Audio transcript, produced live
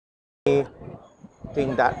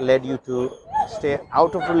anything that led you to stay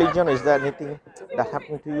out of religion? Is there anything that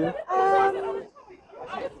happened to you?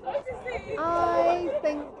 I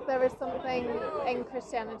think there is something in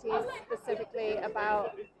Christianity specifically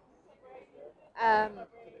about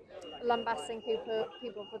lambasting people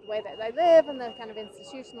for the way that they live and the kind of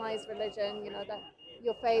institutionalized religion. You know, that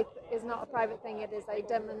your faith is not a private thing; it is a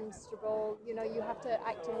demonstrable. You know, you have to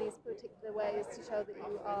act in these particular ways to show that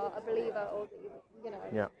you are a believer, or that you know.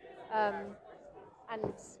 Yeah.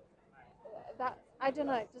 And that, I don't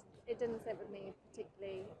know, it didn't sit with me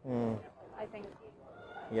particularly. I think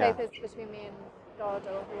Yeah. faith is between me and God,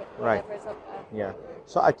 or Right. whatever is up there. Yeah.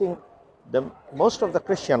 So I think most of the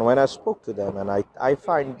Christian, when I spoke to them, and I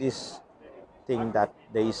find this thing that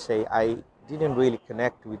they say, I didn't really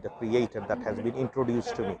connect with the creator that has been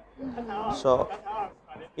introduced to me. So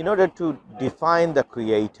in order to define the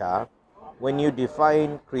creator, when you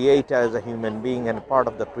define creator as a human being and part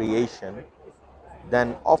of the creation,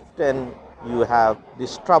 then often you have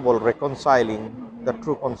this trouble reconciling the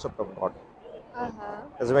true concept of God.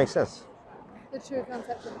 Does it make sense? The true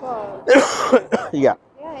concept of God. Yeah.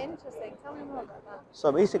 Yeah, interesting. Tell me more about that.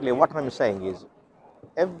 So basically what I'm saying is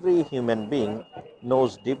every human being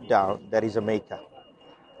knows deep down there is a maker.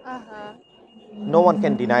 No one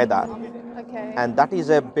can deny that. Okay. And that is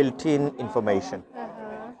a built-in information.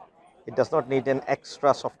 It does not need an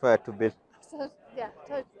extra software to build. So, yeah,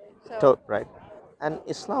 totally. Right. And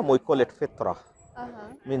Islam, we call it fitrah.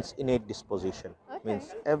 Means innate disposition. Okay.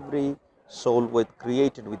 Means every soul was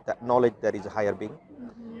created with that knowledge there is a higher being.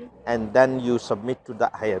 And then you submit to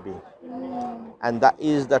that higher being. And that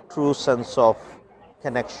is the true sense of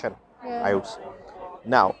connection, I would say.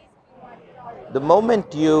 Now, the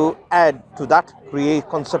moment you add to that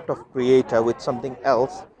concept of creator with something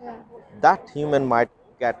else, that human might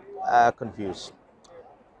get confused.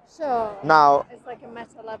 Sure. Now, it's like a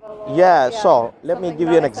meta level. So let me give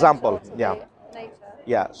you an example.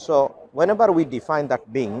 Nature. So whenever we define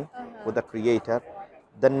that being with the creator,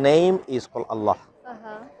 the name is called Allah.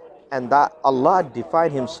 And that Allah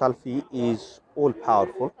defined himself, he is all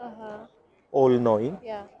powerful, all knowing,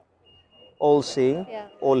 all seeing,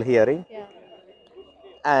 all hearing.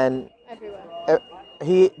 And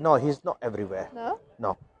everywhere. He's not everywhere.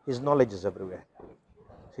 No, his knowledge is everywhere.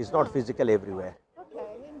 He's not physically everywhere. Okay,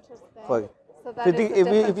 interesting. So that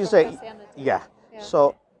is if you say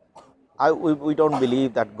so we don't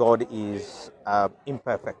believe that God is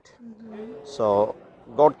imperfect. So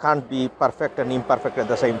God can't be perfect and imperfect at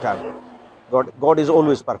the same time. God is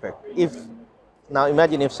always perfect. Now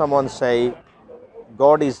imagine if someone say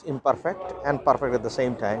God is imperfect and perfect at the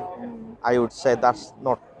same time, I would say that's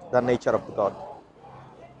not the nature of God.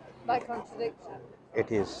 By contradiction.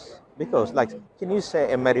 It is. Because can you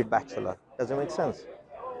say a married bachelor? Does it make sense?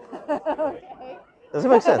 Okay. Does it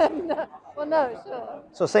make sense? No. Well, no, sure.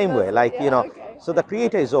 So same way, okay. so the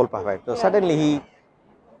creator is all perfect. So suddenly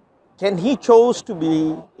he chose to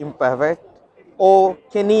be imperfect, or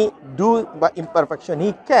can he do by imperfection?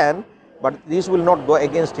 He can, but this will not go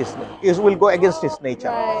against it will go against his nature.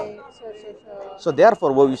 Right. Sure. So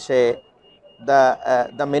therefore, what we say,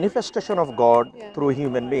 the manifestation of God through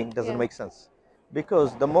human being doesn't make sense,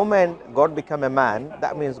 because the moment God become a man,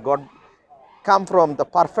 that means God come from the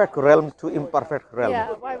perfect realm to imperfect realm.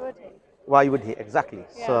 Yeah. Why would he? Why would he? Exactly.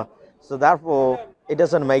 Yeah. So therefore, it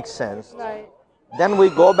doesn't make sense. Right. Then we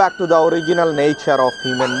go back to the original nature of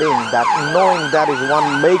human being, that knowing there is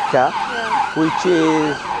one maker, which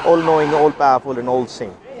is all-knowing, all-powerful, and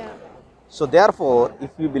all-seeing. So therefore,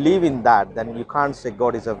 if you believe in that, then you can't say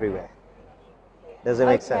God is everywhere. Does it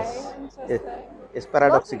make sense? It's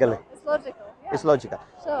paradoxical. It's logical. Yeah. It's logical.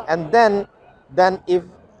 Sure. And then if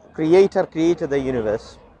Creator created the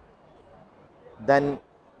universe, then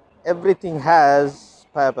everything has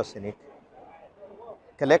purpose in it.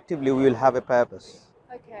 Collectively, we will have a purpose.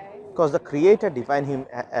 Okay. Because the Creator defined him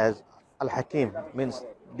as Al-Hakim, means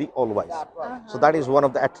the all-wise. So that is one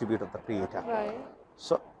of the attributes of the Creator. Right.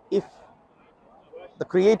 So if the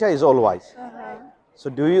Creator is all-wise, so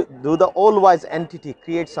do the all-wise entity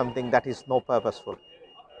create something that is no purposeful?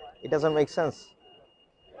 It doesn't make sense.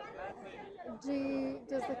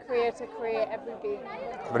 Does the Creator create every being?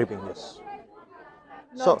 Every being, yes.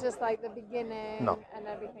 Not just like the beginning and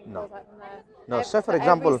everything goes out from there. No, so for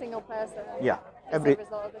example, every single person is a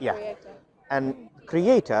result of the Creator. And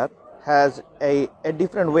Creator has a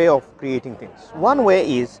different way of creating things. One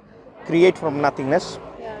way is create from nothingness,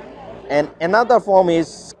 and another form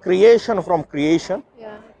is creation from creation.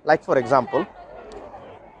 Like for example,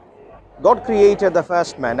 God created the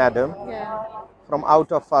first man, Adam, from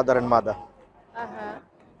out of father and mother.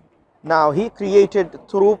 Now he created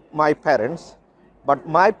through my parents, But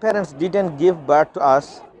my parents didn't give birth to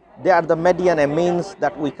us. They are the median, a means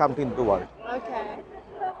that we come into the world. Okay.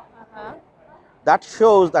 Uh-huh. That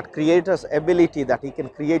shows that creator's ability that he can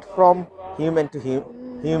create from human to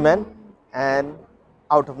human and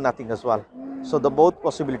out of nothing as well. So the both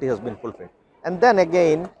possibility has been fulfilled. And then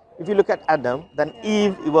again, if you look at Adam, then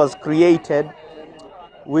Eve was created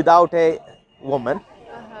without a woman.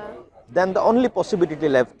 Uh-huh. Then the only possibility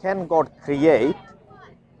left, can God create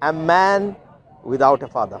a man without a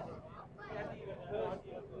father?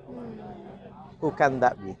 Who can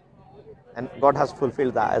that be? And God has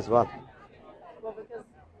fulfilled that as well. Well,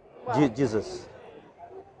 because Jesus.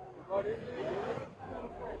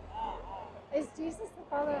 is Jesus the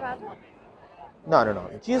father of Adam? No.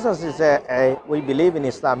 Jesus is we believe in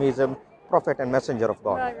Islam, he's a prophet and messenger of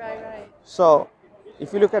God. Right. So,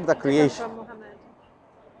 if you look at the Different creation, from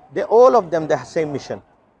Muhammad. all of them, they have same mission,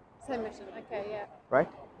 Same mission. Okay, yeah. right?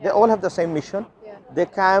 They all have the same mission. Yeah. They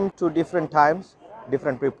came to different times,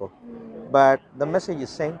 different people. But the message is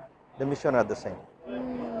same, the mission are the same.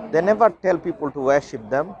 They never tell people to worship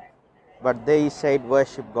them, but they said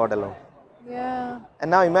worship God alone. Yeah. And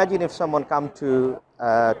now imagine if someone come to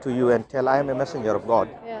you and tell, I am a messenger of God.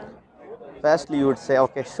 Yeah. Firstly, you would say,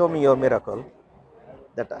 okay, show me your miracle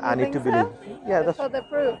that I need to think believe. so? Yeah, that's For the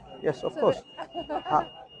proof. yes, of So course.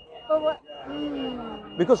 But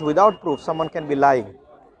what? Because without proof, someone can be lying.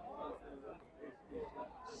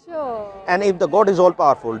 Sure. And if the God is all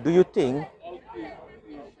powerful, do you think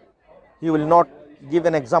he will not give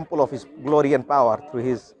an example of his glory and power through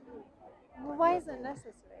his? Well, why is it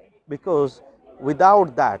necessary? Because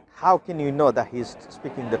without that, how can you know that he's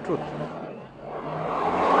speaking the truth?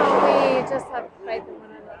 Can't we just have faith in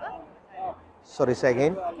one another? Sorry, say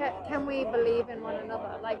again. Can we believe in one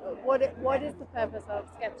another? Like, what is the purpose of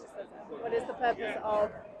skepticism? What is the purpose of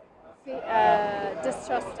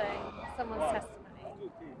distrusting someone's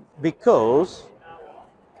testimony? Because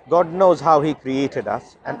God knows how he created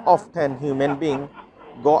us, and often human beings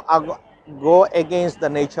go against the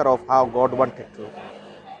nature of how God wanted to.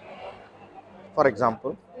 For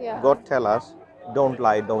example, God tell us, don't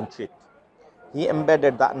lie, don't cheat. He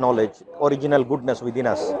embedded that knowledge, original goodness within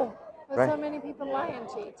us. But Right? so many people lie and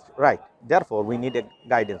cheat. Right. Therefore, we need a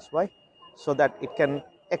guidance. Why? So that it can,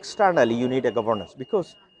 externally, you need a governance.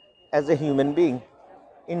 Because as a human being,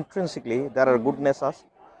 intrinsically, there are goodnesses.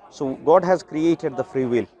 So God has created the free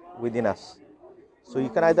will within us. So you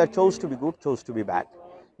can either choose to be good, choose to be bad.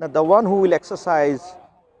 Now, the one who will exercise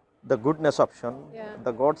the goodness option,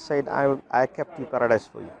 the God said, I kept you paradise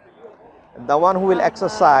for you. And the one who will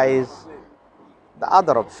exercise the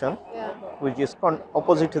other option, which is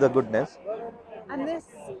opposite to the goodness. And this,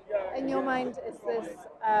 in your mind, is this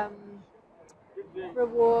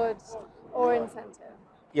reward or incentive?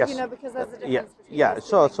 Yes. You know, because there's a difference between Yeah. those two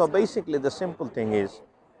So things. basically, the simple thing is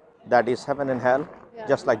that is heaven and hell,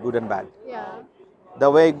 just like good and bad. Yeah. The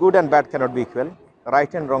way good and bad cannot be equal,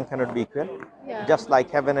 right and wrong cannot be equal, Yeah. just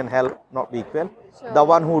like heaven and hell not be equal. Sure. The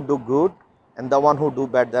one who do good and the one who do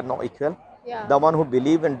bad, they're not equal. Yeah. The one who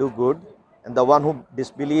believe and do good and the one who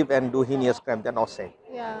disbelieve and do heinous crime, they're not same.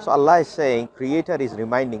 Yeah. So Allah is saying, Creator is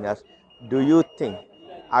reminding us, do you think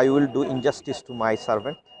I will do injustice to my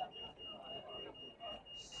servant?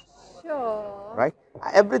 Sure. Right?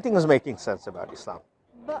 Everything is making sense about Islam.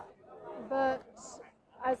 But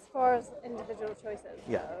as far as individual choices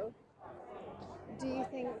Yeah. go, do you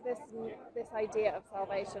think this idea of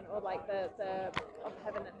salvation, or like the of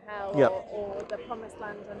heaven and hell, or the promised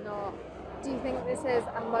land or not, do you think this is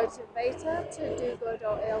a motivator to do good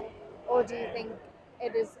or ill, or do you think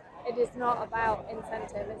it is not about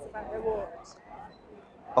incentive, it's about reward?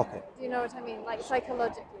 Okay. Do you know what I mean? Like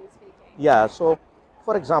psychologically speaking. Yeah. So,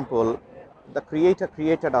 for example, the Creator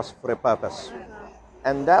created us for a purpose,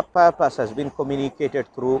 and that purpose has been communicated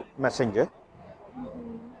through messenger.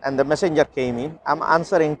 And the messenger came in. I'm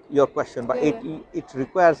answering your question, but it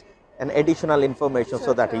requires an additional information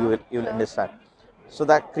so that you will understand. So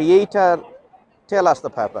that Creator tell us the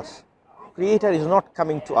purpose. Creator is not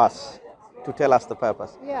coming to us to tell us the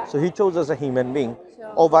purpose. Yeah. So he chose us a human being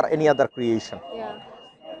over any other creation. Yeah.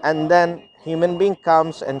 And then human being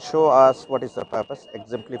comes and show us what is the purpose,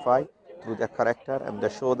 exemplify through the character, and they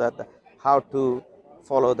show that how to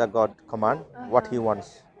follow the God command, what he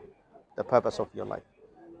wants, the purpose of your life.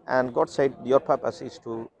 And God said, your purpose is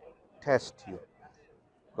to test you.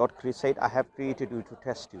 God said, I have created you to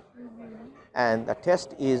test you. And the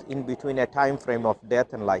test is in between a time frame of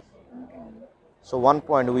death and life. So one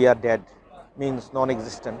point we are dead, means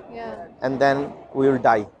non-existent, and then we will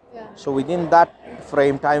die. So within that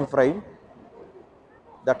time frame,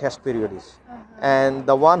 the test period is. And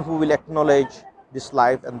the one who will acknowledge this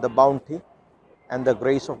life and the bounty and the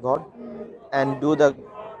grace of God and do the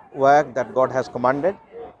work that God has commanded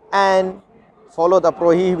and follow the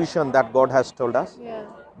prohibition that God has told us, Yeah.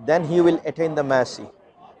 then he will attain the mercy.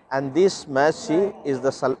 And this mercy is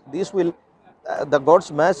the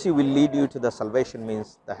God's mercy will lead you to the salvation,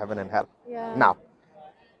 means the heaven and hell. Yeah. Now,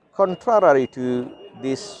 contrary to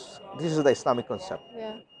this is the Islamic concept.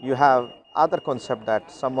 Yeah. You have other concept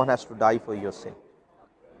that someone has to die for your sin,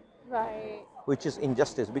 Right. which is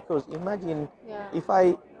injustice. Because imagine Yeah. if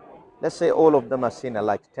let's say all of them are sinner,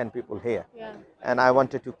 like 10 people here, Yeah. and I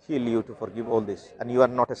wanted to kill you to forgive all this, and you are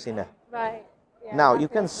not a sinner. Right. Yeah, Now that you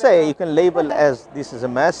can feels a bit say, wrong. you can label as this is a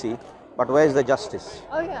mercy, but where is the justice?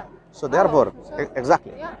 Oh yeah. So therefore, for sure.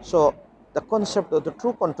 exactly. Yeah. So the concept of the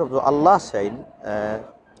true concept of Allah saying,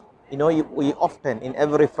 we often in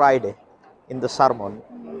every Friday in the sermon,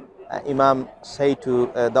 Imam say to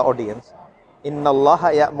the audience, Inna Allah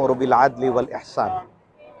ya'muru bil adli wal ihsan.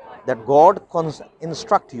 That God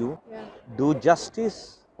instruct you, Yeah. do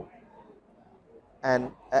justice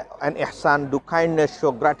and ihsan, do kindness,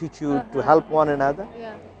 show gratitude to help one another.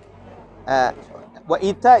 Yeah.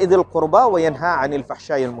 وَإِيتَاءِ ذِي الْقُرْبَى وَيَنْهَى عَنِ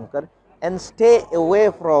الْفَحْشَاءِ الْمُنكَرِ, and stay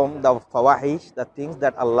away from the fawahish, the things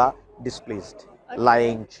that Allah displeased. Okay.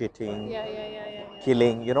 Lying, cheating, Yeah.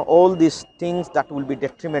 killing, all these things that will be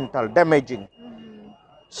detrimental, damaging.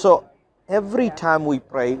 So every time we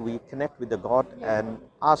pray, we connect with the God and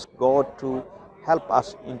ask God to help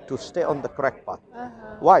us to stay on the correct path.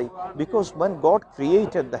 Why? Because when God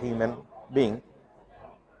created the human being,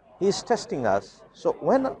 He is testing us. So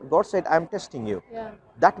when God said, I'm testing you,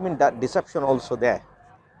 that means that deception also there.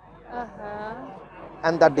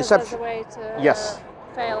 And that deception, There's a way to yes,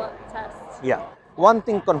 fail at the test. yeah. One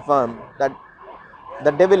thing confirmed, that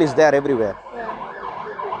the devil is there everywhere.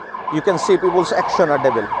 Yeah. You can see people's action are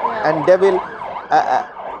devil, Yeah. and devil,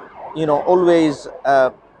 always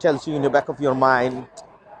tells you in the back of your mind,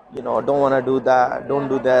 don't want to do that, don't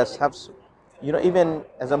do this. Even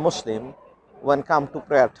as a Muslim, when come to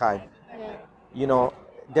prayer time,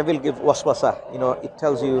 devil give waswasa. It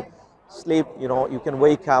tells you sleep. You can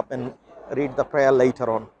wake up and read the prayer later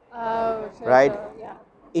on. Oh, sure, Right? sure, yeah.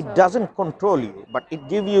 It Sure. doesn't control you, but it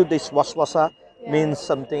give you this waswasa. Means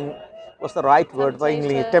something. What's the right word for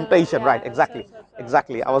English? Temptation, right? Exactly,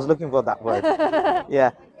 exactly. I was looking for that word.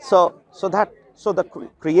 Yeah. So the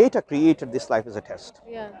Creator created this life as a test,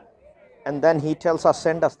 Yeah. and then He tells us,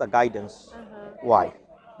 send us the guidance. Why?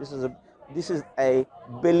 This is a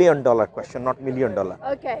 $1 billion question, not $1 million.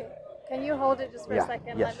 Okay. Can you hold it just for Yeah, a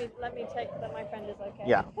second? yes. Let me check that my friend is okay.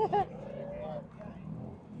 Yeah.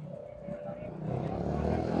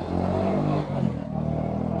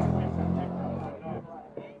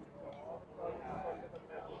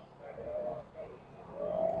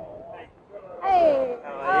 Hey.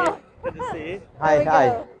 How are you? Good to see you. Hi, There we hi.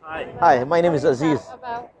 go. Hi, my name is What Aziz.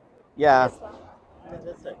 About Yeah. Islam.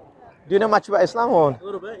 Fantastic. Do you know much about Islam? Or? A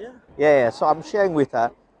little bit, yeah. Yeah. So I'm sharing with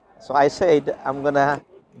her. So I said I'm gonna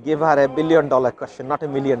give her a $1 billion question, not $1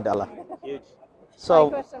 million. Huge. My So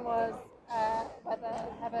question was whether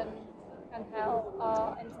heaven and hell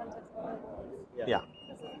are incentives for rewards. yeah.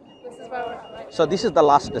 This is where we're at, right? So this is the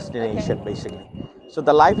last destination, basically. So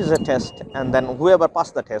the life is a test, and then whoever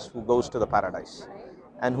passed the test, who goes to the paradise,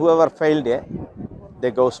 and whoever failed it,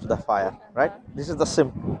 they goes to the fire. Right? This is the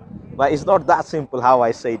simple, but it's not that simple how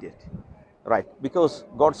I said it. Right? Because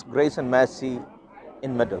God's grace and mercy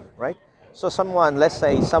in middle. Right? So let's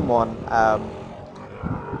say someone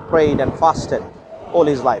prayed and fasted all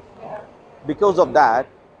his life. Because of that,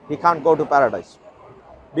 he can't go to paradise,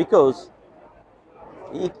 because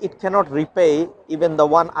it cannot repay even the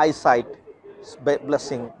one eyesight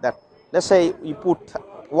blessing. That, let's say you put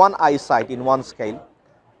one eyesight in one scale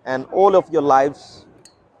and all of your lives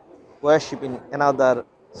worship in another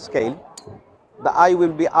scale, the eye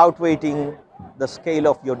will be outweighing the scale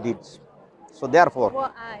of your deeds. So therefore,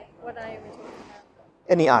 What eye are we talking about?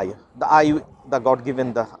 any eye, the eye, the God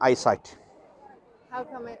given the eyesight, How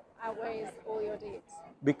come it outweighs all your deeds?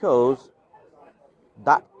 because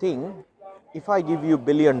that thing, if I give you $1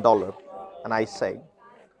 billion and I say,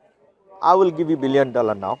 I will give you $1 billion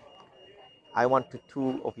now, I want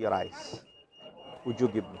two of your eyes, would you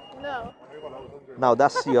give me? No. Now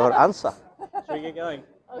that's your answer. Should we get going?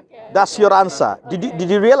 Okay. That's your answer. Did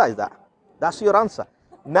you realize that? That's your answer.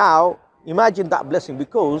 Now imagine that blessing,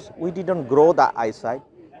 because we didn't grow that eyesight,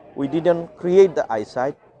 we didn't create the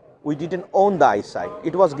eyesight, we didn't own the eyesight.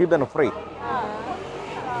 It was given free.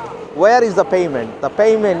 Where is the payment? The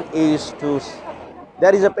payment is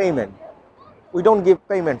there is a payment. We don't give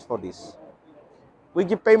payments for this. We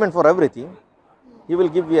give payment for everything. He will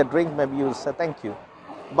give you a drink, maybe you will say thank you.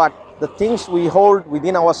 But the things we hold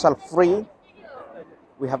within ourselves free,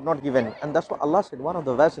 we have not given, and that's what Allah said, one of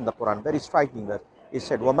the verses in the Quran, very striking verse, He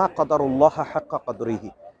said, وَمَا قَدَرُ اللَّهَ حَقَّ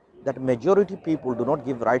قَدْرِهِ, that majority people do not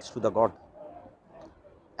give rights to the God.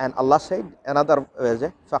 And Allah said, another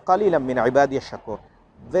verse, فَقَلِيلًا مِنْ عِبَادِيَ الشَّكُورِ,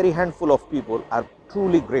 very handful of people are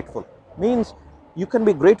truly grateful. Means you can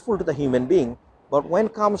be grateful to the human being, but when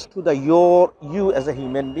it comes to the you as a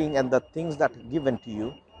human being and the things that are given to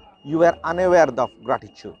you, you are unaware of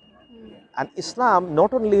gratitude. And Islam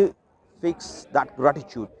not only fix that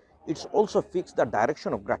gratitude, it's also fix the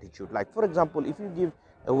direction of gratitude. Like for example, if you give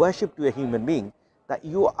a worship to a human being, that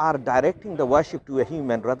you are directing the worship to a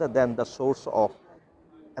human rather than the source of.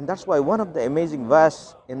 And that's why one of the amazing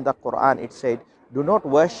verse in the Quran, it said, do not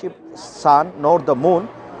worship sun nor the moon,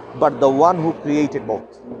 but the one who created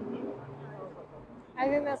both. I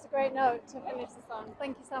think that's a great note to finish the song.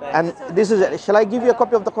 Thank you so much. And this is, shall I give you a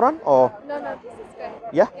copy of the Quran or? No, this is great.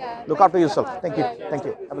 Yeah? Look Thank after you so yourself. much. Thank you. Yeah. Thank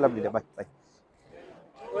you. Have a lovely day. Bye. Bye.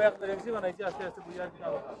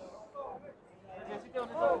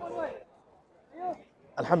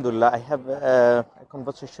 Alhamdulillah, I have a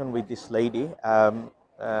conversation with this lady.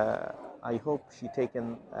 I hope she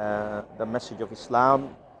taken the message of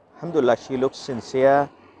Islam. Alhamdulillah, she looks sincere,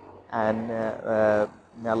 and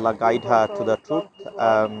may Allah guide her to the truth.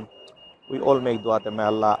 We all make dua that may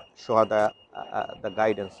Allah show her the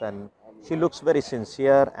guidance, and she looks very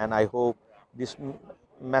sincere, and I hope this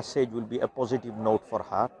message will be a positive note for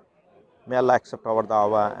her. May Allah accept our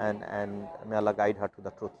dawah, and may Allah guide her to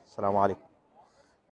the truth. Assalamu alaikum.